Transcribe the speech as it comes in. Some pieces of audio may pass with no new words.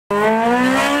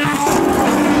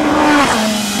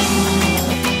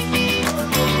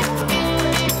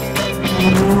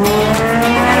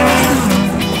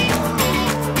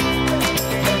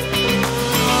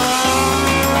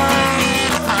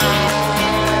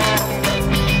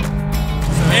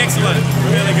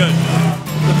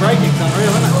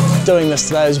unreal, isn't it? Doing this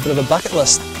today is a bit of a bucket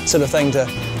list sort of thing, to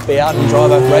be out and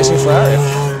drive a racing Ferrari.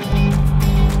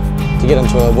 To get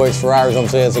into a works Ferraris,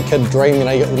 obviously as a kid dream, you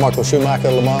know, you got Michael Schumacher,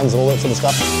 Le Mans and all that sort of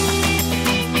stuff.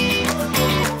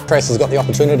 Trass has got the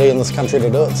opportunity in this country to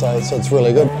do it, so it's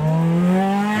really good.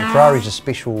 Ferrari's a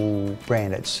special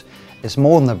brand. It's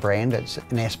more than a brand, it's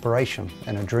an aspiration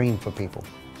and a dream for people.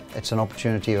 It's an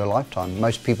opportunity of a lifetime.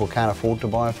 Most people can't afford to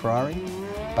buy a Ferrari,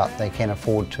 but they can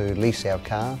afford to lease our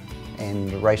car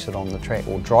and race it on the track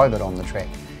or drive it on the track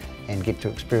and get to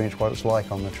experience what it's like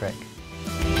on the track.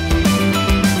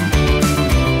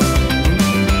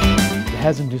 It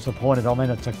hasn't disappointed. I mean,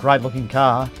 it's a great looking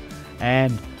car,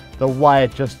 and the way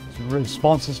it just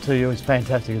responds to you is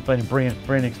fantastic. It's been a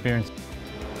brilliant experience.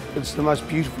 It's the most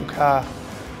beautiful car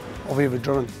I've ever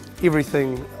driven.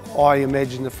 Everything I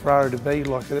imagine the Ferrari to be,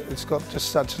 like it's got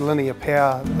just such linear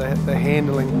power, the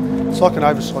handling. It's like an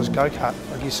oversized go-kart,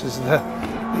 I guess is the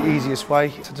easiest way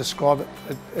to describe it.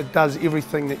 It does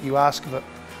everything that you ask of it,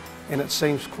 and it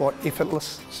seems quite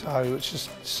effortless, so it's just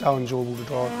so enjoyable to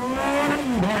drive.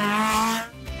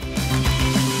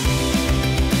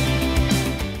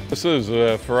 This is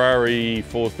a Ferrari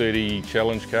 430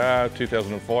 Challenge car,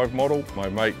 2005 model. My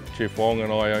mate Jeff Wong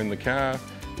and I own the car.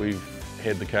 We've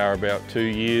had the car about 2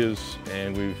 years,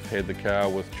 and we've had the car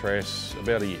with Trass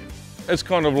about a year. It's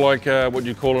kind of like what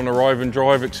you call an arrive and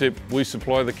drive, except we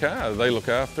supply the car, they look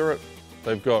after it.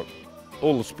 They've got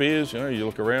all the spares, you know, you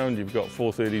look around, you've got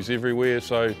 430s everywhere,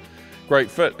 so great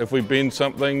fit. If we bend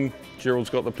something,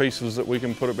 Gerald's got the pieces that we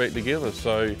can put it back together.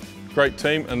 So great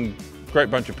team and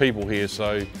great bunch of people here,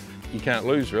 so you can't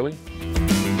lose really.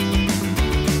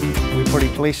 We're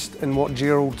pretty blessed in what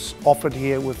Gerald's offered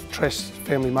here with Trass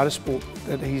Family Motorsport,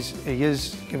 that he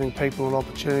is giving people an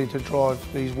opportunity to drive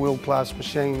these world-class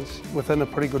machines within a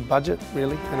pretty good budget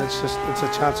really, and it's a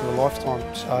chance of a lifetime.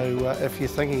 So if you're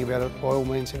thinking about it, by all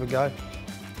means have a go.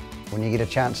 When you get a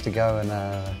chance to go in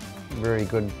a very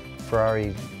good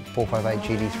Ferrari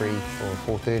 458 GT3 or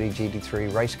 430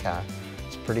 GT3 race car,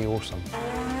 it's pretty awesome.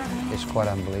 It's quite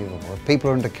unbelievable. If people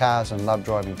are into cars and love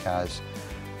driving cars,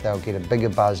 they'll get a bigger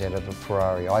buzz out of the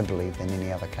Ferrari, I believe, than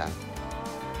any other car.